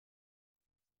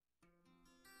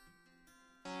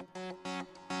Hello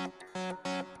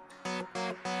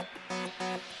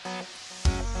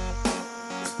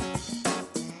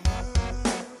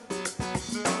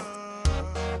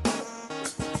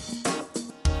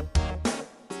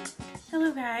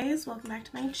guys, welcome back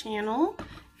to my channel.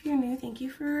 If you're new, thank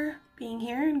you for being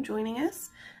here and joining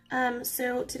us.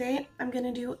 So today I'm going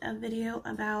to do a video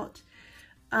about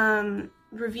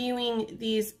reviewing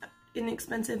these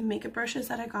inexpensive makeup brushes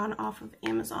that I got off of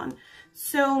Amazon.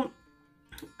 So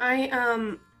I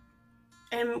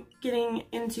am getting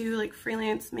into like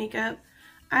freelance makeup.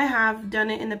 I have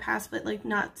done it in the past, but like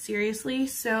not seriously.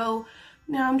 So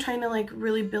now I'm trying to like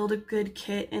really build a good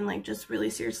kit and like just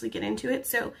really seriously get into it.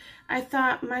 So I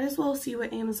thought might as well see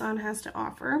what Amazon has to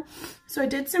offer. So I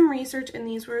did some research and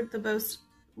these were the most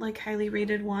like highly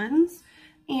rated ones.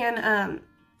 And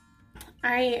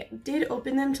I did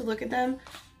open them to look at them,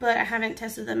 but I haven't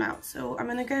tested them out. So I'm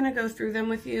gonna go through them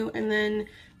with you and then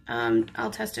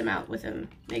I'll test them out with a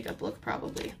makeup look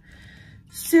probably.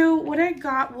 So what I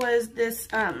got was this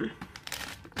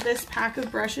this pack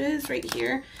of brushes right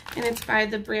here, and it's by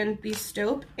the brand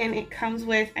BESTOPE, and it comes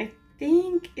with, I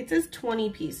think it says 20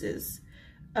 pieces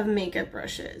of makeup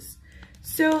brushes.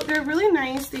 So they're really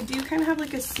nice. They do kind of have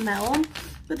like a smell,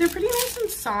 but they're pretty nice and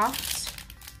soft.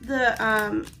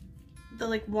 The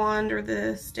like wand or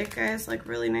the stick is like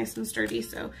really nice and sturdy,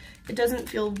 so it doesn't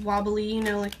feel wobbly, you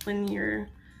know, like when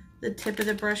the tip of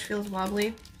the brush feels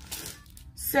wobbly.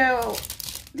 So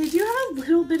they do have a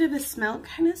little bit of a smell. It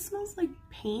kind of smells like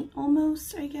paint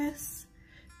almost, I guess.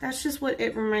 That's just what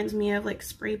it reminds me of, like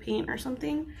spray paint or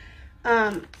something.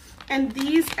 And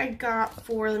these I got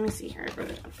for, let me see here, I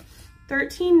wrote it down,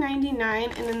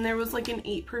 $13.99, and then there was like an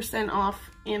 8%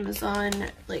 off Amazon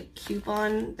like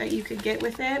coupon that you could get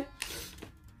with it.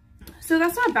 So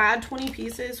that's not bad, 20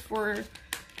 pieces for,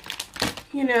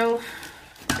 you know,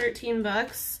 13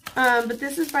 bucks. But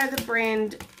this is by the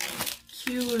brand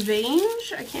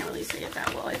QIVANGE. I can't really say it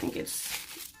that well. I think it's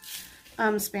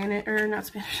Spanish, or not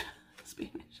Spanish,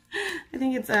 Spanish. I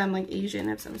think it's like Asian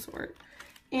of some sort.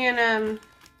 And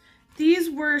these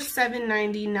were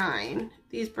 $7.99,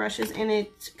 these brushes, and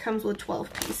it comes with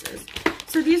 12 pieces.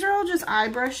 So these are all just eye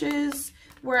brushes,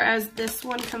 whereas this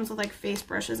one comes with like face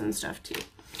brushes and stuff too.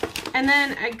 And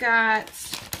then I got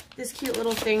this cute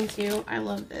little thing too. I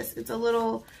love this. It's a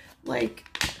little like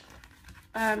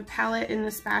palette in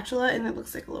the spatula, and it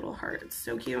looks like a little heart. It's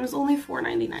so cute. It was only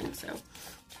 $4.99, so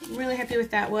I'm really happy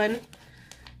with that one.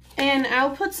 And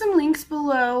I'll put some links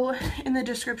below in the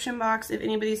description box if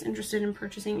anybody's interested in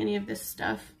purchasing any of this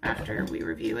stuff after we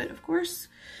review it, of course.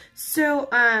 So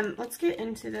let's get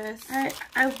into this.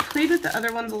 I played with the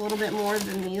other ones a little bit more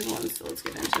than these ones, so let's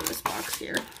get into this box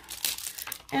here.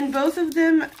 And both of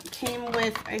them came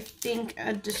with, I think,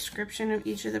 a description of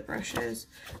each of the brushes.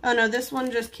 Oh no, this one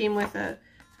just came with a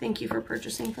thank you for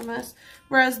purchasing from us.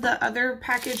 Whereas the other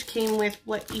package came with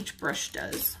what each brush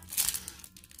does.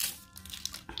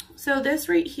 So this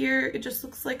right here, it just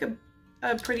looks like a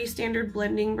pretty standard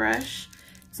blending brush.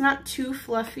 It's not too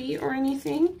fluffy or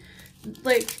anything.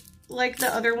 Like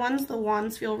the other ones, the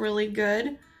wands feel really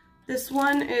good. This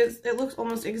one it looks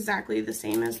almost exactly the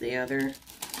same as the other.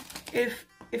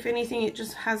 If anything, it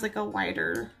just has like a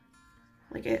wider,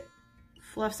 like it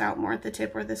fluffs out more at the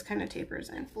tip where this kind of tapers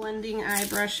in. Blending eye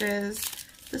brushes.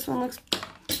 This one looks,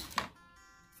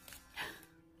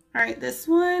 alright, this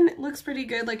one looks pretty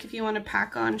good, like if you want to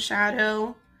pack on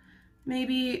shadow,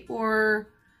 maybe, or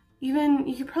even,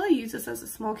 you could probably use this as a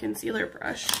small concealer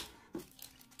brush.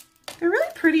 They're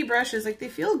really pretty brushes, like they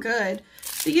feel good.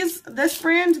 This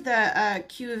brand, the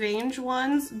QIVANGE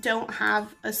ones, don't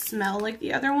have a smell like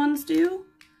the other ones do.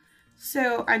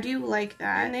 So I do like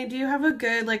that. And they do have a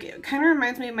good, like, it kind of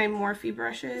reminds me of my Morphe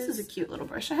brushes. This is a cute little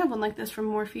brush. I have one like this from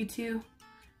Morphe too.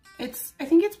 I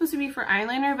think it's supposed to be for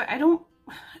eyeliner, but I don't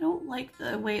like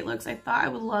the way it looks. I thought I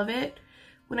would love it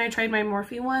when I tried my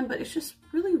Morphe one, but it's just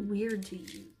really weird to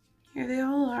use. Here they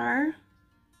all are.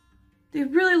 They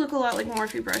really look a lot like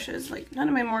Morphe brushes. Like, none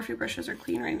of my Morphe brushes are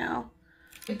clean right now.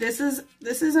 This is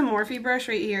a Morphe brush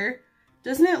right here.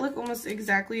 Doesn't it look almost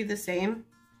exactly the same?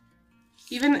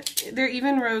 They're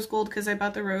even rose gold because I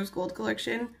bought the rose gold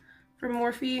collection from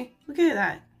Morphe. Look at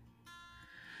that.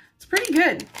 It's pretty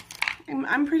good.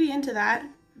 I'm pretty into that.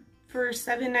 For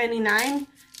 $7.99,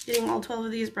 getting all 12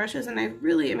 of these brushes, and I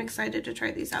really am excited to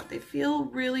try these out. They feel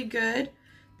really good.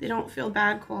 They don't feel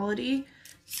bad quality.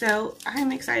 So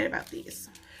I'm excited about these.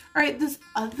 All right, this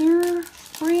other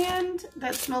brand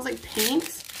that smells like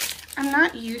paint, I'm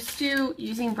not used to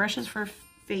using brushes for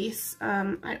face.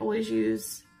 I always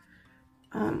use,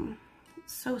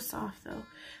 so soft though.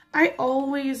 I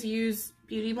always use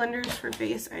beauty blenders for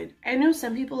face. I know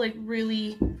some people like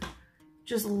really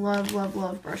just love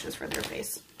brushes for their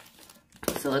face.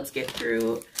 So let's get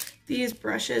through these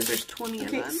brushes. There's 20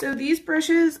 of them. So these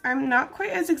brushes I'm not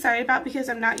quite as excited about because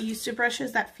I'm not used to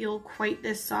brushes that feel quite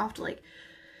this soft. Like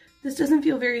this doesn't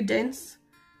feel very dense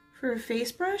for a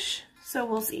face brush, so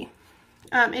we'll see.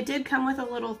 It did come with a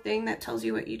little thing that tells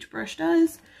you what each brush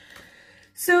does.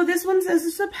 So this one says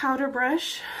it's a powder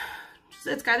brush.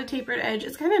 It's got a tapered edge.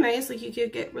 It's kind of nice. Like you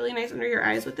could get really nice under your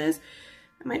eyes with this.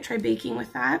 I might try baking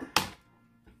with that.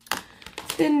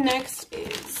 Then next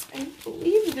is, I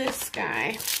believe, this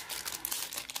guy.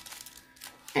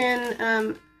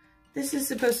 And this is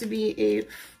supposed to be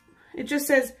it just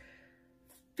says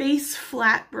face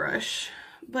flat brush,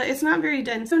 but it's not very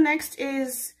dense. So next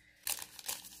is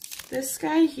this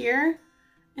guy here,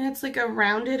 and it's like a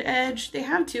rounded edge. They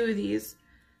have two of these.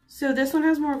 So this one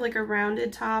has more of like a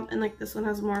rounded top, and like this one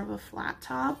has more of a flat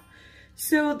top.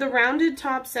 So the rounded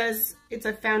top says it's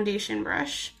a foundation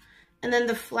brush, and then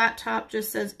the flat top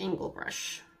just says angle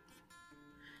brush.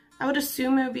 I would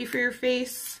assume it would be for your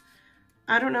face.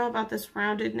 I don't know about this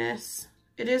roundedness.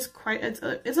 It is quite, it's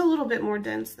a little bit more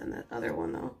dense than the other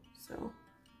one though. So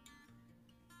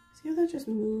see how that just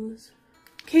moves?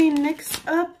 Okay, next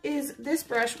up is this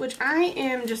brush, which I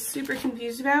am just super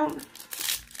confused about.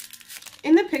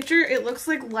 In the picture, it looks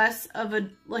like less of a,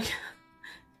 like,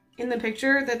 in the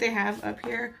picture that they have up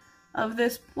here of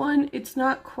this one, it's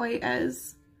not quite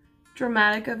as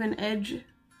dramatic of an edge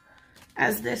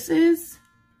as this is.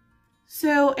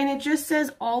 So, and it just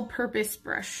says all-purpose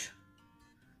brush.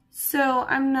 So,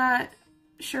 I'm not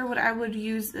sure what I would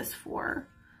use this for.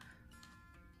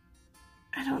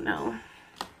 I don't know.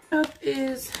 Up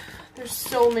is, there's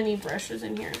so many brushes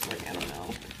in here, it's like, I don't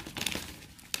know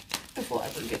if we'll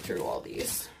ever get through all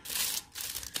these.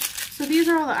 So these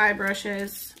are all the eye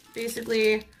brushes.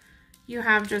 Basically, you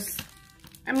have just,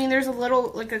 I mean, there's a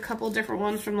little, like a couple different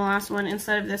ones from the last one.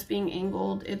 Instead of this being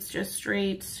angled, it's just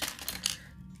straight.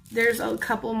 There's a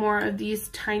couple more of these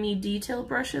tiny detail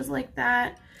brushes like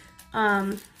that.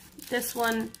 This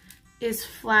one is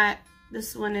flat.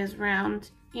 This one is round.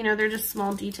 You know, they're just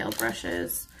small detail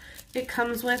brushes. It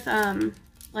comes with,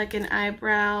 like an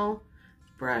eyebrow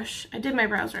brush. I did my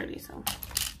brows already, so.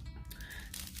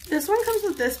 This one comes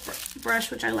with this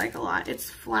brush, which I like a lot. It's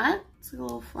flat. It's like a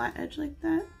little flat edge like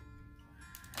that.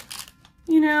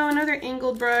 You know, another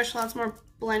angled brush, lots more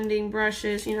blending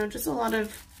brushes, you know, just a lot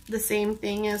of the same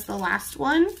thing as the last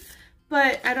one.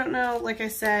 But I don't know, like I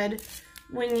said,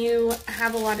 when you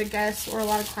have a lot of guests or a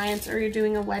lot of clients, or you're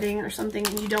doing a wedding or something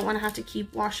and you don't want to have to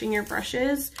keep washing your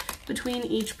brushes between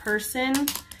each person,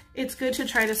 it's good to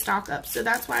try to stock up. So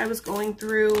that's why I was going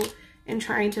through and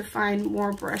trying to find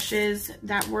more brushes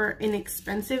that were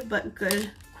inexpensive but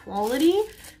good quality,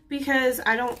 because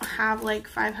I don't have like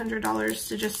 $500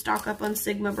 to just stock up on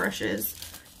Sigma brushes,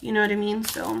 you know what I mean?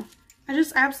 So I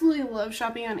just absolutely love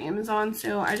shopping on Amazon.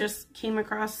 So I just came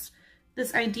across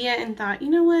this idea and thought, you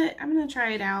know what, I'm gonna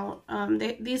try it out.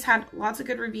 These had lots of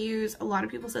good reviews. A lot of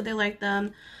people said they liked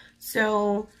them.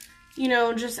 So, you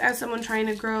know, just as someone trying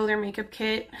to grow their makeup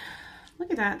kit,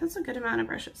 look at that, that's a good amount of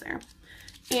brushes there.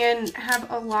 And have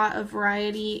a lot of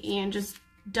variety and just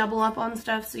double up on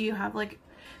stuff, so you have like,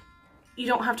 you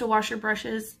don't have to wash your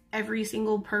brushes every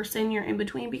single person you're in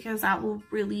between, because that will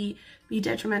really be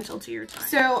detrimental to your time.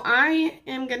 So I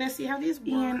am gonna see how these work.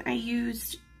 And I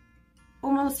used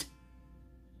almost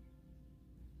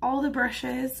all the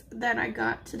brushes that I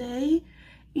got today,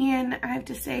 and I have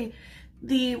to say,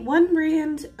 the one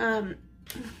brand,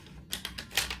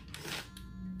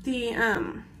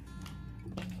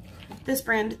 this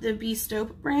brand, the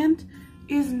BESTOPE brand,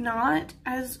 is not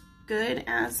as good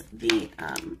as the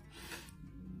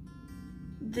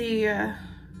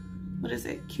what is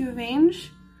it, QIVANGE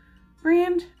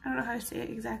brand? I don't know how to say it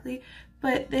exactly,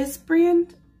 but this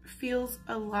brand feels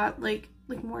a lot like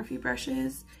Morphe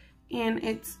brushes,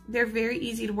 and they're very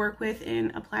easy to work with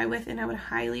and apply with, and I would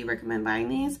highly recommend buying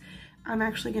these. I'm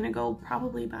actually gonna go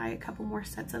probably buy a couple more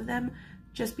sets of them,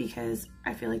 just because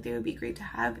I feel like they would be great to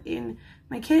have in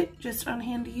my kit, just on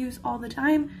hand to use all the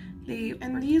time.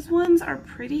 And these ones are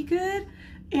pretty good,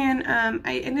 and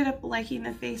I ended up liking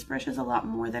the face brushes a lot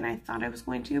more than I thought I was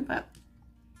going to, but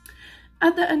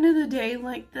at the end of the day,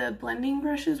 like, the blending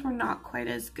brushes were not quite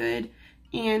as good,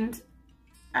 and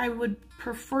I would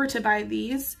prefer to buy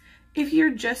these. If you're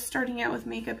just starting out with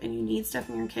makeup and you need stuff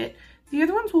in your kit, the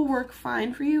other ones will work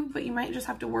fine for you, but you might just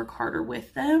have to work harder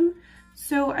with them.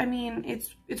 So, I mean,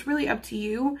 it's really up to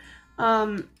you.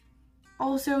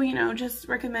 Also, you know, just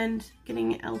recommend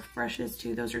getting e.l.f. brushes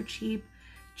too. Those are cheap.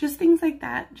 Just things like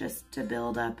that, just to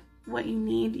build up what you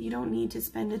need. You don't need to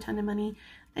spend a ton of money.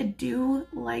 I do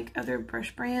like other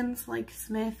brush brands like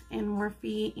Smith and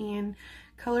Morphe, and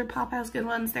ColourPop has good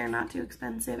ones. They're not too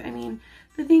expensive. I mean,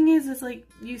 the thing is like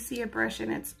you see a brush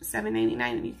and it's $7.99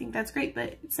 and you think that's great,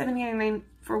 but it's $7.99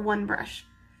 for one brush.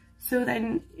 So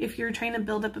then if you're trying to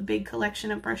build up a big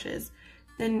collection of brushes,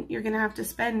 then you're gonna have to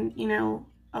spend, you know,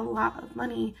 a lot of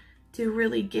money to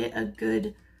really get a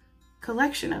good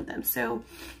collection of them. So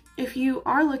if you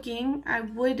are looking, I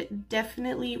would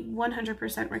definitely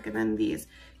 100% recommend these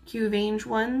QIVANGE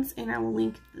ones, and I will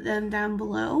link them down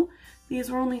below. These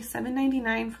were only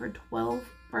 $7.99 for 12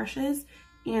 brushes,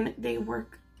 and they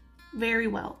work very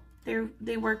well.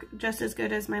 They work just as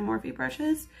good as my Morphe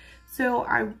brushes, so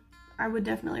I would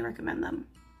definitely recommend them.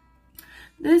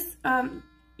 This,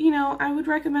 you know, I would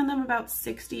recommend them about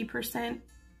 60%.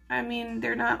 I mean,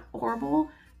 they're not horrible,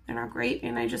 they're not great,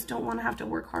 and I just don't want to have to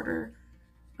work harder,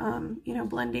 you know,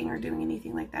 blending or doing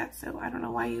anything like that, so I don't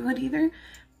know why you would either.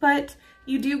 But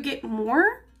you do get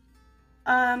more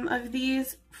of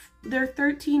these. They're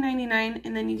 $13.99,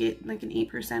 and then you get like an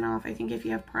 8% off, I think, if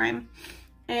you have Prime.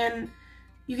 And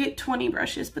you get 20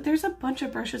 brushes, but there's a bunch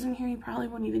of brushes in here you probably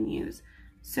won't even use.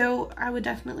 So I would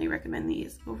definitely recommend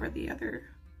these over the other.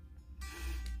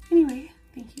 Anyway,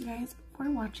 thank you guys for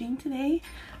watching today.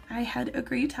 I had a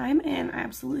great time, and I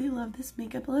absolutely love this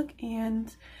makeup look,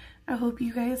 and I hope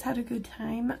you guys had a good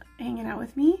time hanging out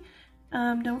with me.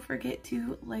 Don't forget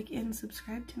to like and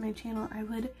subscribe to my channel. I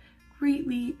would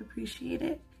greatly appreciate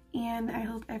it, and I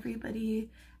hope everybody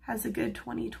has a good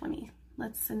 2020.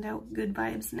 Let's send out good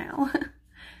vibes now.